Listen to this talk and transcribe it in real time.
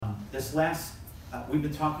we've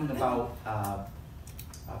been talking about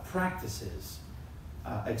practices,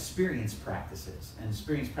 experience practices. And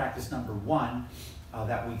experience practice number 1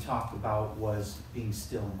 that we talked about was being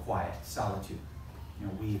still and quiet, solitude. You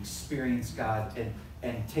know, we experience God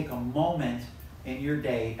and take a moment in your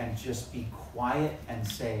day and just be quiet and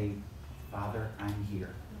say, Father, I'm here.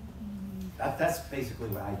 That's basically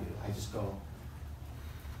what I do. I just go,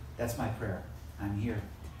 that's my prayer. I'm here.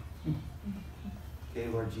 Okay,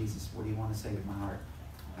 Lord Jesus, what do you want to say to my heart?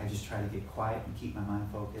 I just try to get quiet and keep my mind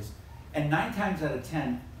focused. And 9 times out of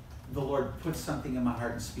 10, the Lord puts something in my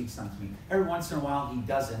heart and speaks something to me. Every once in a while, he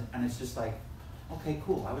doesn't, and it's just like, okay,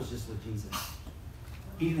 cool, I was just with Jesus.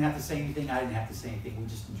 He didn't have to say anything, I didn't have to say anything. We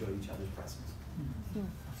just enjoyed each other's presence.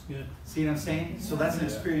 That's good. See what I'm saying? So that's an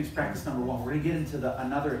experience practice number 1. We're going to get into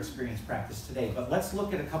another experience practice today, but let's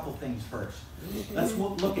look at a couple things first. Let's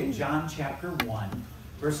look at John chapter 1,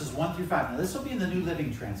 verses 1 through 5. Now this will be in the New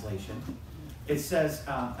Living Translation. It says,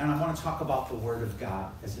 and I want to talk about the Word of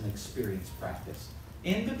God as an experience practice.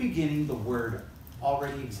 In the beginning, the Word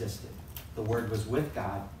already existed. The Word was with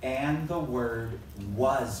God, and the Word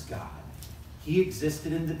was God. He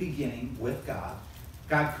existed in the beginning with God.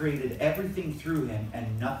 God created everything through him,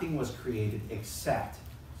 and nothing was created except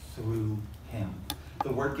through him.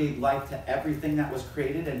 The Word gave life to everything that was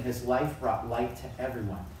created, and his life brought light to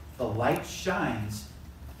everyone. The light shines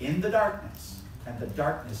in the darkness, and the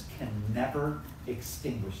darkness can never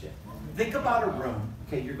extinguish it. Think about a room.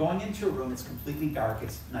 Okay, you're going into a room, it's completely dark,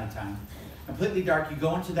 it's nighttime. Completely dark, you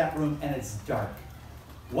go into that room and it's dark.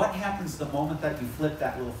 What happens the moment that you flip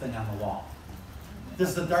that little thing on the wall?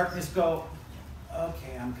 Does the darkness go,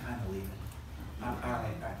 okay, I'm kind of leaving. All right.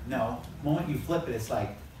 No, the moment you flip it, it's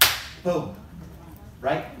like, boom,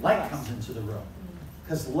 right? Light comes into the room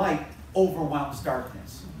because light overwhelms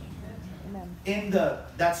darkness.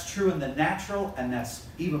 That's true in the natural, and that's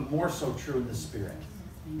even more so true in the spirit.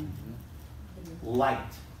 Light.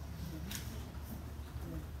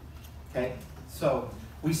 Okay, so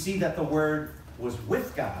we see that the Word was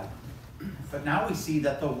with God, but now we see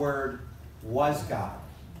that the Word was God.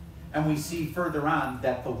 And we see further on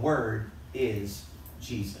that the Word is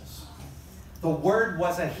Jesus. The Word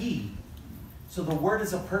was a He. So the Word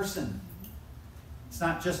is a person. It's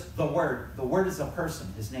not just the Word. The Word is a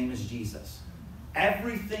person. His name is Jesus.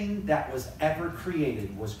 Everything that was ever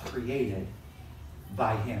created was created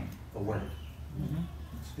by Him, the Word.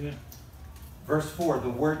 That's good. Verse 4, the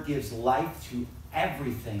Word gives life to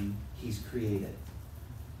everything He's created.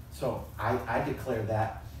 So I declare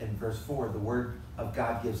that in verse 4, the Word of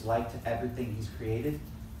God gives life to everything He's created.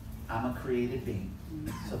 I'm a created being.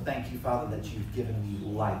 So thank you, Father, that you've given me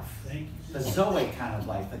life. Thank you. The Zoe kind of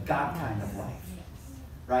life, the God kind of life.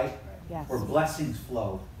 Right? Yes. Where blessings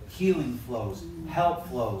flow, healing flows, help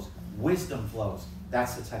flows, wisdom flows.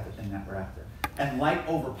 That's the type of thing that we're after. And light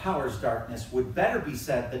overpowers darkness. Would better be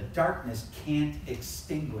said that darkness can't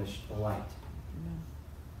extinguish the light.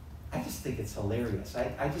 I just think it's hilarious.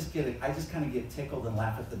 I just kind of get tickled and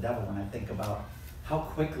laugh at the devil when I think about how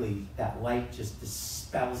quickly that light just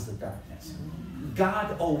dispels the darkness.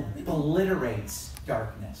 God obliterates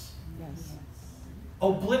darkness. Yes.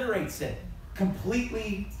 Obliterates it.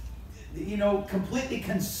 Completely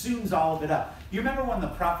consumes all of it up. You remember when the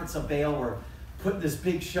prophets of Baal were putting this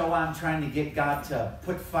big show on, trying to get God to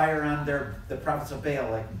put fire on the prophets of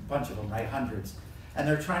Baal, like a bunch of them, right? Hundreds. And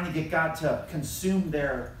they're trying to get God to consume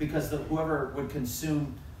because whoever would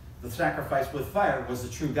consume the sacrifice with fire was the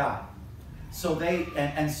true God. So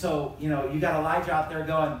so you got Elijah out there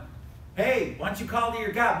going, hey, why don't you call to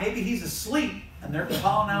your God? Maybe he's asleep. And they're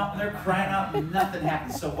calling out and they're crying out and nothing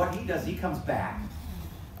happens. So what he does, he comes back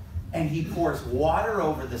and he pours water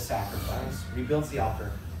over the sacrifice, rebuilds the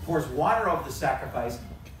altar, pours water over the sacrifice,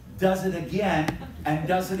 does it again, and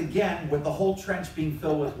does it again with the whole trench being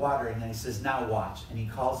filled with water. And then he says, now watch. And he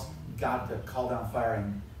calls God to call down fire,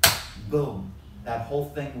 and boom, that whole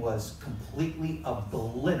thing was completely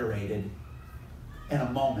obliterated in a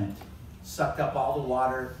moment. Sucked up all the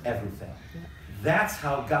water, everything. That's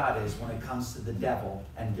how God is when it comes to the devil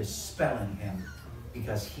and dispelling him,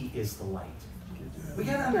 because he is the light. We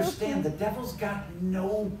got to understand the devil's got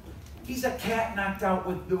he's a cat knocked out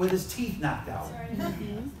with his teeth knocked out.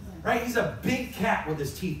 Right? He's a big cat with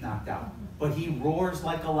his teeth knocked out. But he roars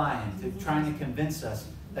like a lion, trying to convince us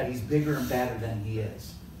that he's bigger and badder than he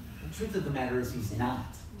is. The truth of the matter is he's not.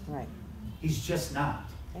 Right. He's just not.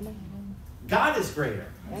 Amen. God is greater.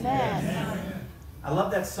 Amen. I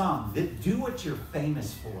love that song. Do what you're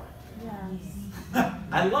famous for. Yes.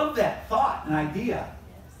 I love that thought and idea.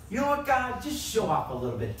 You know what, God? Just show off a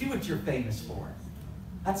little bit. Do what you're famous for.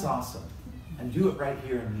 That's awesome. And do it right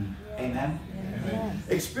here in me. Amen? Yes.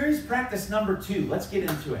 Experience practice number 2. Let's get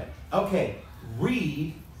into it. Okay,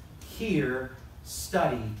 read, hear,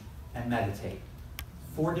 study, and meditate.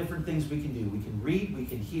 4 different things we can do. We can read, we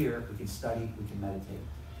can hear, we can study, we can meditate.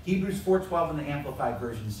 Hebrews 4:12 in the Amplified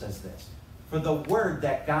Version says this: "For the word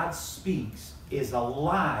that God speaks is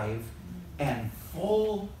alive and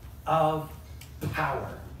full of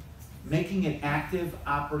power, making it active,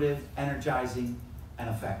 operative, energizing, and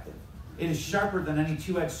effective. It is sharper than any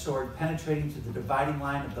two-edged sword, penetrating to the dividing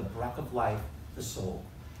line of the breath of life, the soul,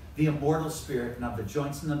 the immortal spirit, and of the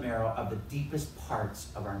joints and the marrow of the deepest parts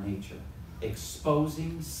of our nature,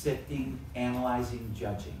 exposing, sifting, analyzing,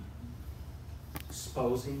 judging."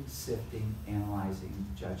 Exposing, sifting, analyzing,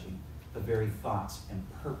 judging the very thoughts and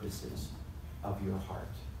purposes of your heart.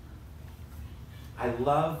 I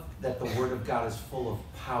love that the Word of God is full of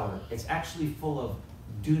power. It's actually full of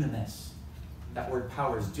dunamis. That word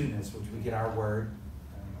power is dunamis, which we get our word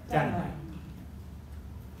dynamite.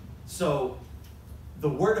 So the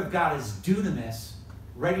Word of God is dunamis,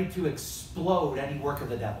 ready to explode any work of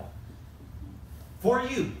the devil. For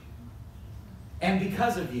you, and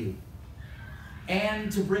because of you,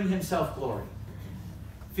 and to bring himself glory.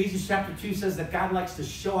 Ephesians chapter 2 says that God likes to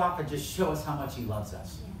show off and just show us how much he loves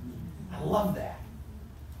us. I love that.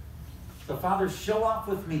 So Father, show off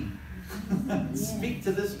with me. Speak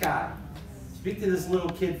to this guy. Speak to this little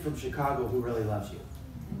kid from Chicago who really loves you.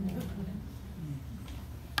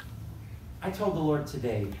 I told the Lord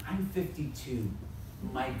today, I'm 52.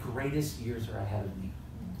 My greatest years are ahead of me.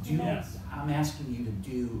 Yes. I'm asking you to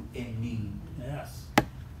do in me Yes.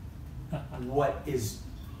 what is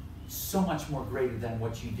so much more greater than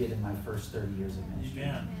what you did in my first 30 years of ministry.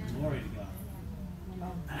 Amen. Glory to God.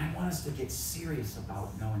 And I want us to get serious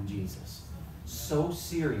about knowing Jesus. So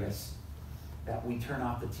serious that we turn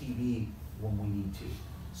off the TV when we need to.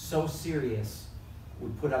 So serious we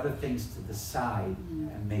put other things to the side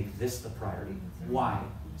and make this the priority. Why?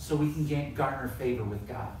 So we can garner favor with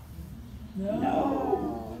God.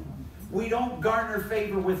 No. We don't garner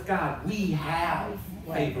favor with God. We have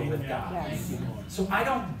favor with God. Yes. Thank you, Lord. So I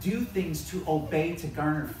don't do things to obey, to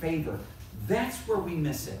garner favor. That's where we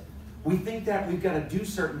miss it. We think that we've got to do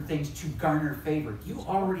certain things to garner favor. You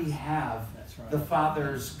already have That's right. the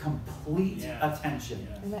Father's complete Yes. attention.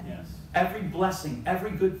 Yes. Yes. Every blessing,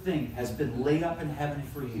 every good thing has been laid up in heaven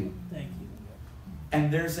for you. Thank you.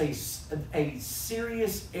 And there's a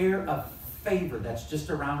serious air of favor that's just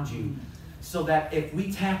around you, so that if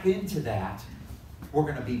we tap into that, we're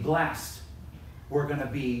going to be blessed. We're going to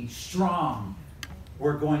be strong.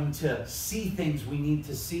 We're going to see things we need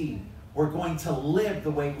to see. We're going to live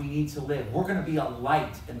the way we need to live. We're going to be a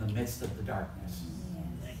light in the midst of the darkness.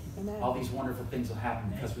 Thank you. Amen. All these wonderful things will happen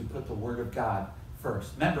because we put the Word of God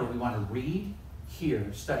first. Remember, we want to read,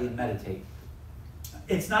 hear, study, and meditate.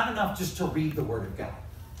 It's not enough just to read the Word of God.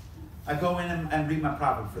 I go in and read my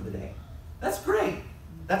proverb for the day. That's great.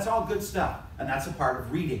 That's all good stuff. And that's a part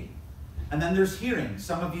of reading. And then there's hearing.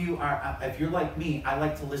 Some of you are, if you're like me, I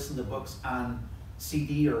like to listen to books on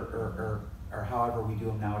CD or however we do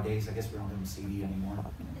them nowadays. I guess we don't do them CD anymore.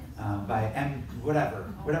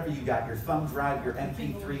 Whatever you got, your thumb drive, your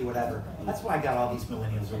MP3, whatever. That's why I got all these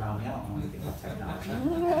millennials around me. I don't know anything about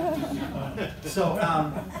technology. So,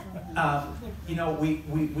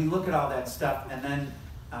 we look at all that stuff, and then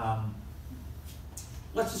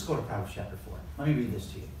let's just go to Proverbs chapter 4. Let me read this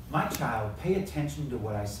to you. "My child, pay attention to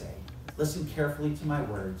what I say. Listen carefully to my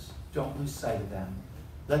words. Don't lose sight of them.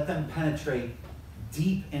 Let them penetrate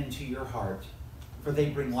deep into your heart, for they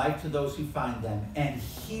bring life to those who find them and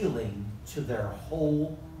healing to their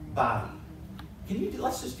whole body."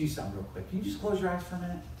 Let's just do something real quick. Can you just close your eyes for a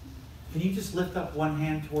minute? Can you just lift up one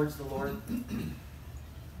hand towards the Lord?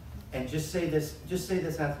 And just say this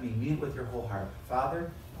after me. Mean it with your whole heart.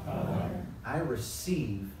 Father, I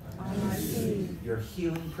receive your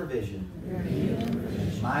healing provision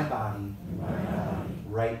in my body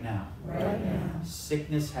right now.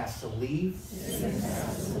 Sickness has to leave.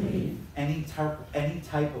 Any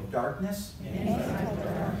type of darkness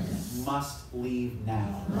must leave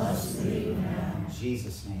now. In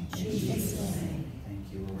Jesus' name.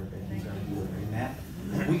 Thank you, Lord. That He's our healer. Amen.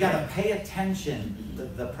 We got to pay attention,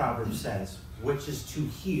 the proverb says, which is to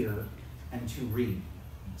hear and to read.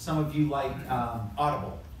 Some of you like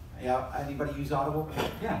Audible. Yeah, anybody use Audible?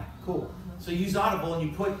 Yeah, cool. So you use Audible and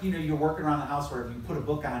you put, you're working around the house or wherever, you put a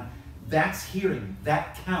book on. That's hearing.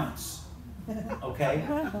 That counts. Okay?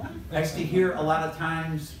 I used to hear a lot of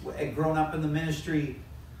times, growing up in the ministry,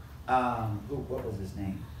 what was his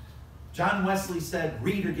name? John Wesley said,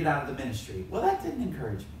 "Read or get out of the ministry." Well, that didn't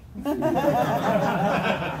encourage me. It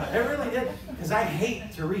really did, because I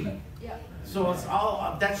hate to read. Yeah. So it's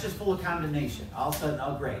all, that's just full of condemnation. All of a sudden,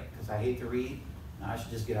 oh great, because I hate to read, no, I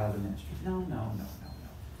should just get out of the ministry. No.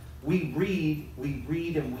 We read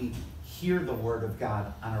and we hear the Word of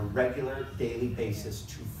God on a regular, daily basis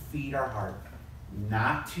to feed our heart,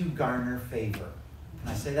 not to garner favor. Can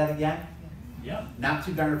I say that again? Yeah. Not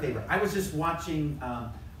to garner favor. I was just watching,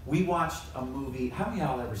 we watched a movie. How many of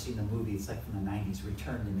y'all have ever seen the movie? It's like from the 90s,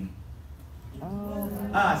 Return to Me.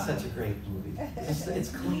 It's such a great movie. It's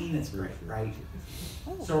clean, it's great, right?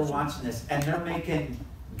 So we're watching this, and they're making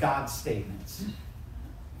God statements.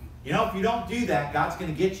 You know, if you don't do that, God's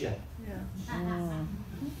going to get you.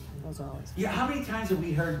 Yeah, how many times have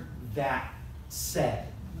we heard that said?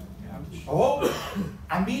 Oh,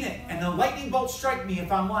 I mean it, and the lightning bolt strike me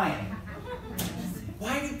if I'm lying.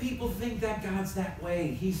 Why do people think that God's that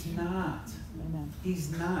way? He's not.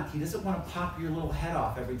 He's not. He doesn't want to pop your little head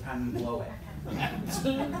off every time you blow it.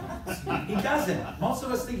 He doesn't. Most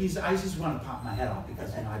of us think I just want to pop my head off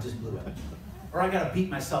because, I just blew it. Or I got to beat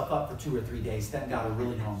myself up for 2 or 3 days. Then God will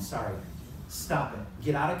really know I'm sorry. Stop it.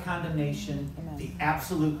 Get out of condemnation. The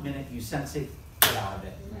absolute minute you sense it, get out of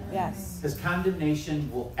it. Yes. Because condemnation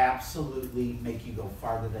will absolutely make you go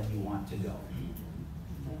farther than you want to go.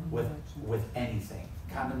 With anything.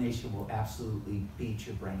 Condemnation will absolutely beat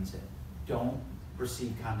your brains in. Don't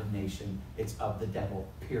receive condemnation. It's of the devil,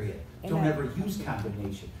 period. Don't ever use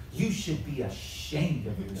condemnation. You should be ashamed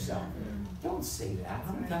of yourself. Don't say that.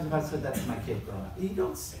 How many times have I said that to my kid growing up? You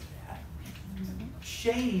don't say that.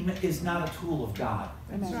 Shame is not a tool of God.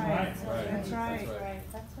 That's right. That's right.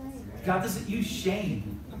 God doesn't use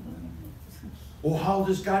shame. Well, how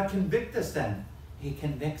does God convict us then? He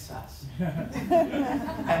convicts us.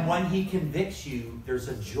 And when he convicts you, there's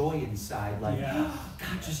a joy inside, like,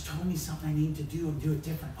 God just told me something I need to do and do it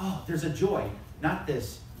different. Oh, there's a joy. Not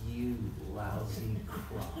this, you lousy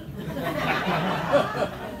crumb.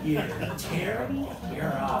 You're terrible.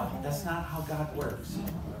 You're off. That's not how God works.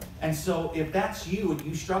 And so if that's you and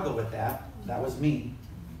you struggle with that, that was me.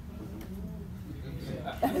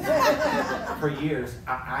 For years,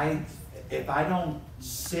 if I don't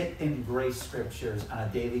sit in grace scriptures on a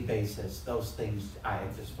daily basis, those things, I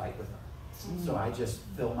just fight with them. So I just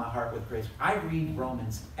fill my heart with grace. I read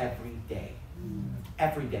Romans every day.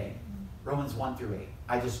 Every day. Romans 1 through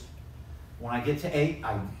 8. When I get to 8,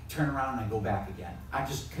 I turn around and I go back again.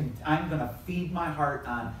 I'm going to feed my heart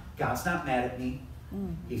on God's not mad at me.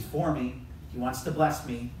 He's for me. He wants to bless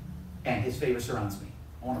me. And his favor surrounds me.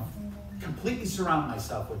 I want to completely surround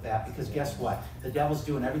myself with that, because guess what? The devil's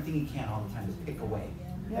doing everything he can all the time to pick away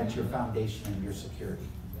at your foundation and your security.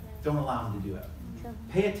 Don't allow him to do it.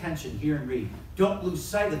 Pay attention, hear and read. Don't lose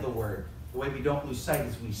sight of the word. The way we don't lose sight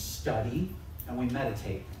is we study and we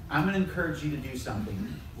meditate. I'm going to encourage you to do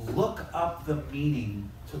something. Look up the meaning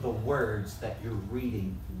to the words that you're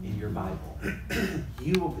reading in your Bible.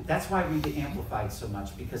 That's why I read the Amplified so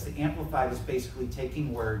much, because the Amplified is basically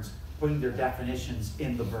taking words, putting their definitions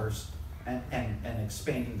in the verse, and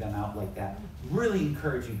expanding them out like that. Really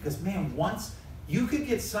encourage you, because man, once you could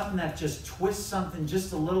get something that just twists something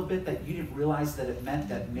just a little bit that you didn't realize that it meant,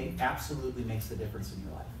 that absolutely makes the difference in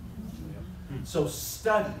your life. So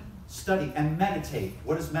study, and meditate.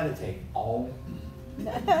 What is meditate? Oh.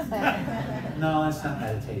 No, that's not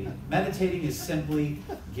meditating. Meditating is simply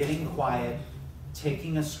getting quiet,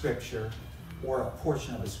 taking a scripture or a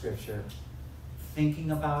portion of a scripture,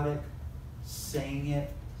 thinking about it, saying it,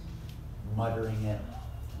 muttering it,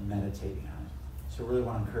 and meditating on it. So I really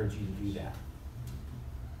want to encourage you to do that.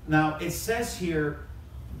 Now, it says here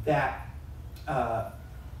that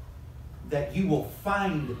that you will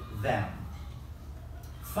find them.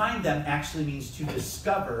 Find them actually means to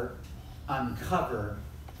discover, uncover,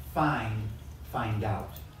 find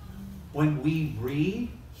out. When we read,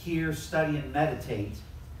 hear, study, and meditate,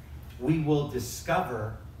 we will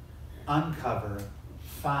discover, uncover,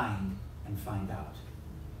 find, and find out.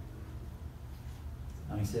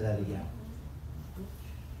 Let me say that again.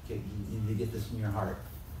 Okay, you need to get this in your heart.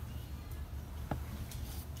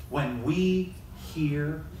 When we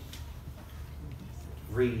hear,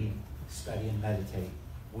 read, study, and meditate,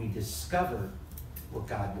 we discover what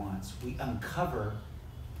God wants. We uncover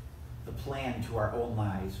the plan to our own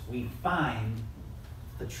lives. We find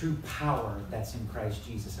the true power that's in Christ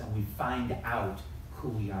Jesus, and we find out who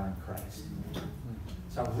we are in Christ.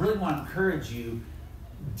 So I really want to encourage you,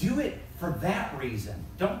 do it for that reason.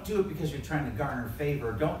 Don't do it because you're trying to garner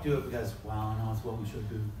favor. Don't do it because, well, no, it's what we should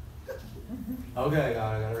do. Okay,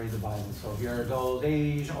 God, I got to read the Bible. So here it goes.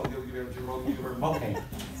 Okay.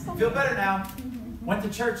 Feel better now. Went to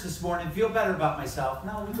church this morning. Feel better about myself.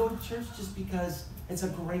 No, we go to church just because It's a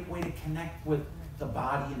great way to connect with the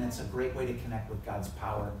body, and it's a great way to connect with God's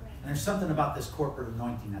power. And there's something about this corporate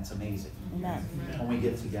anointing that's amazing when we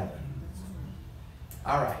get together.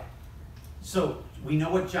 All right. So we know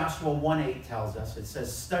what Joshua 1:8 tells us. It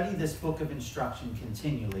says, study this book of instruction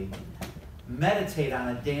continually. Meditate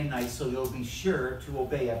on it day and night so you'll be sure to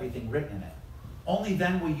obey everything written in it. Only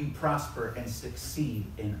then will you prosper and succeed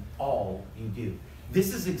in all you do.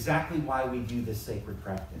 This is exactly why we do this sacred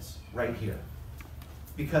practice right here.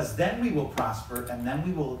 Because then we will prosper and then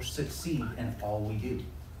we will succeed in all we do.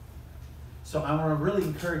 So I want to really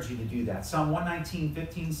encourage you to do that. Psalm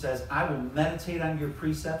 119:15 says, I will meditate on your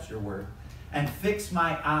precepts, your word, and fix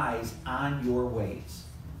my eyes on your ways.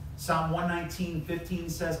 Psalm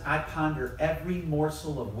 119:15 says, I ponder every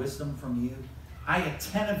morsel of wisdom from you. I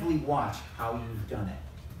attentively watch how you've done it.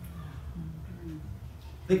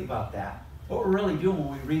 Think about that. What we're really doing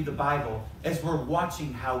when we read the Bible is we're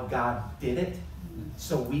watching how God did it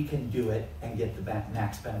so we can do it and get the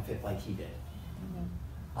max benefit like he did.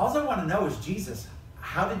 All I want to know is, Jesus,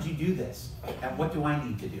 how did you do this? And what do I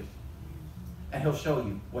need to do? And he'll show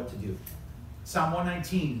you what to do. Psalm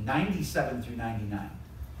 119, 97 through 99. I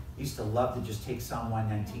used to love to just take Psalm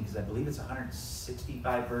 119 because I believe it's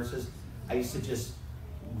 165 verses. I used to just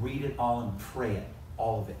read it all and pray it,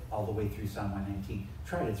 all of it, all the way through Psalm 119.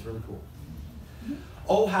 Try it, it's really cool.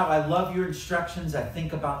 Oh, how I love your instructions. I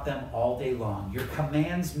think about them all day long. Your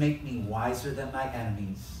commands make me wiser than my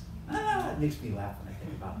enemies. It makes me laugh when I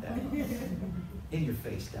think about that. In your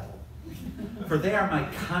face, devil. For they are my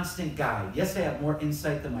constant guide. Yes, I have more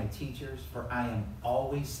insight than my teachers, for I am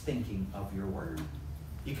always thinking of your word.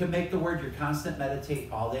 You can make the word your constant meditation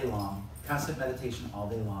all day long.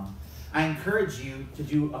 I encourage you to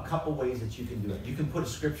do a couple ways that you can do it. You can put a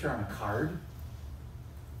scripture on a card.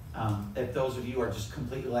 If those of you are just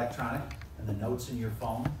completely electronic, and the notes in your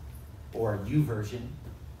phone, or YouVersion,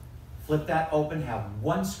 flip that open, have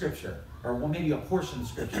one scripture, or maybe a portion of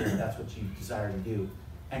scripture if that's what you desire to do,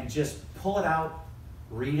 and just pull it out,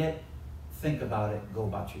 read it, think about it, go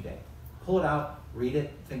about your day. Pull it out, read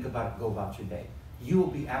it, think about it, go about your day. You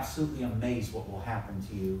will be absolutely amazed what will happen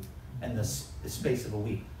to you in the space of a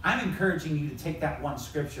week. I'm encouraging you to take that one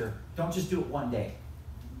scripture. Don't just do it one day.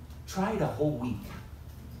 Try it a whole week.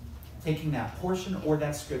 Taking that portion or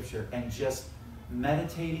that scripture and just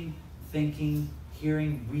meditating, thinking,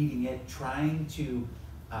 hearing, reading it, trying to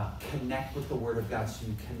connect with the Word of God so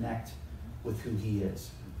you connect with who He is.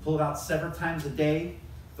 Pull it out several times a day.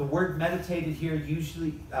 The word meditated here,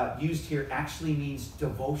 usually used here, actually means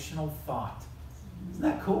devotional thought. Isn't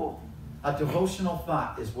that cool? A devotional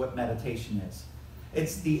thought is what meditation is.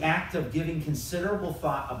 It's the act of giving considerable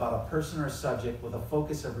thought about a person or a subject with a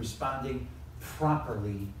focus of responding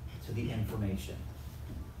properly to the information.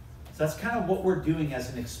 So that's kind of what we're doing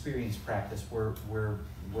as an experience practice. We're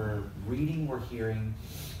reading, we're hearing,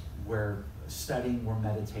 we're studying, we're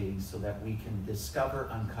meditating so that we can discover,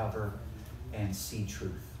 uncover, and see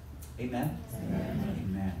truth. Amen? Amen.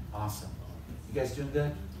 Amen. Awesome. You guys doing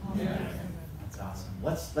good? Yeah. That's awesome.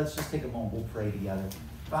 Let's just take a moment. We'll pray together.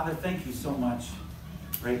 Father, thank you so much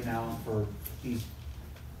right now for these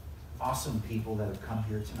awesome people that have come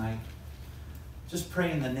here tonight. Just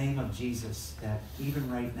pray in the name of Jesus that even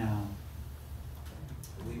right now,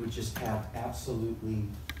 we would just have absolutely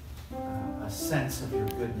a sense of your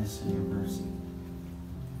goodness and your mercy.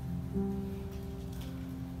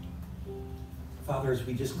 Father, as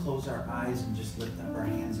we just close our eyes and just lift up our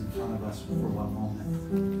hands in front of us for one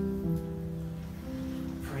moment,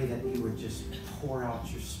 pray that you would just pour out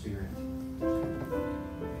your Spirit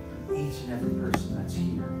on each and every person that's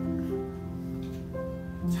here.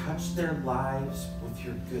 Touch their lives with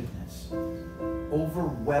your goodness.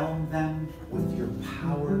 Overwhelm them with your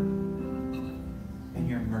power and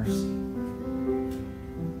your mercy.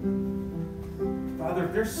 Father,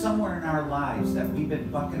 if there's somewhere in our lives that we've been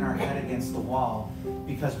bucking our head against the wall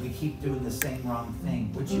because we keep doing the same wrong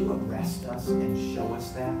thing, would you arrest us and show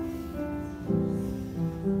us that?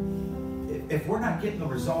 If we're not getting the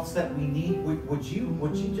results that we need, would you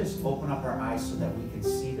just open up our eyes so that we can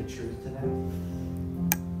see the truth to that?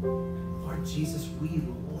 Lord Jesus, we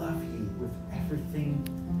love you with everything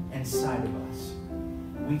inside of us.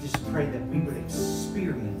 We just pray that we would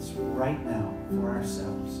experience right now for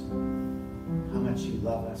ourselves how much you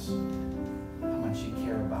love us, how much you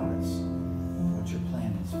care about us, what your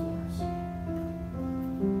plan is for us.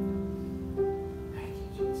 Thank you,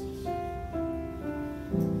 Jesus.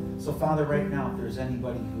 So, Father, right now, if there's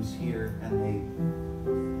anybody who's here and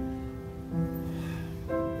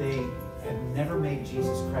they have never made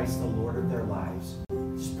Jesus Christ the Lord of their lives,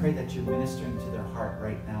 just pray that you're ministering to their heart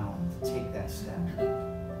right now to take that step.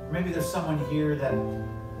 maybe there's someone here that,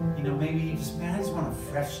 you know, maybe you just, man, I just want a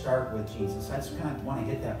fresh start with Jesus. I just kind of want to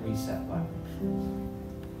hit that reset button.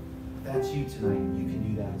 If that's you tonight, you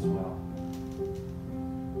can do that as well.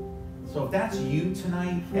 So if that's you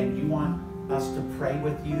tonight and you want us to pray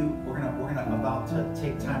with you, we're gonna about to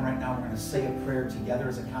take time right now. We're gonna say a prayer together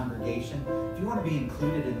as a congregation. If you want to be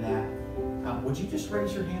included in that, would you just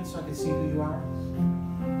raise your hand so I can see who you are?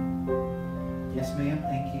 Yes, ma'am.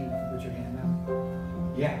 Thank you. Put your hand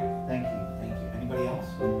out. Yeah. Thank you. Thank you. Anybody else?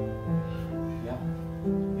 Yeah.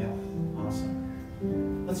 Yeah.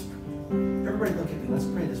 Awesome. Let's. Everybody, look at me. Let's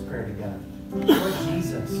pray this prayer together. Lord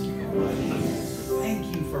Jesus, thank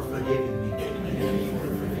you for forgiving me.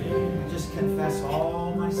 I just confess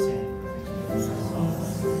all my sin.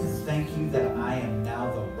 Thank you that I am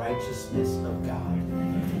now the righteousness of God.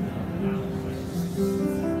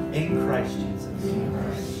 In Christ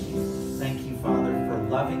Jesus. Thank you, Father, for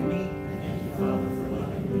loving me.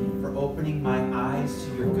 For opening my eyes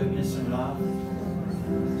to your goodness and love.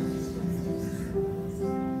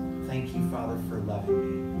 Thank you, Father, for loving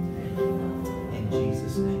me. In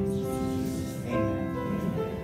Jesus' name.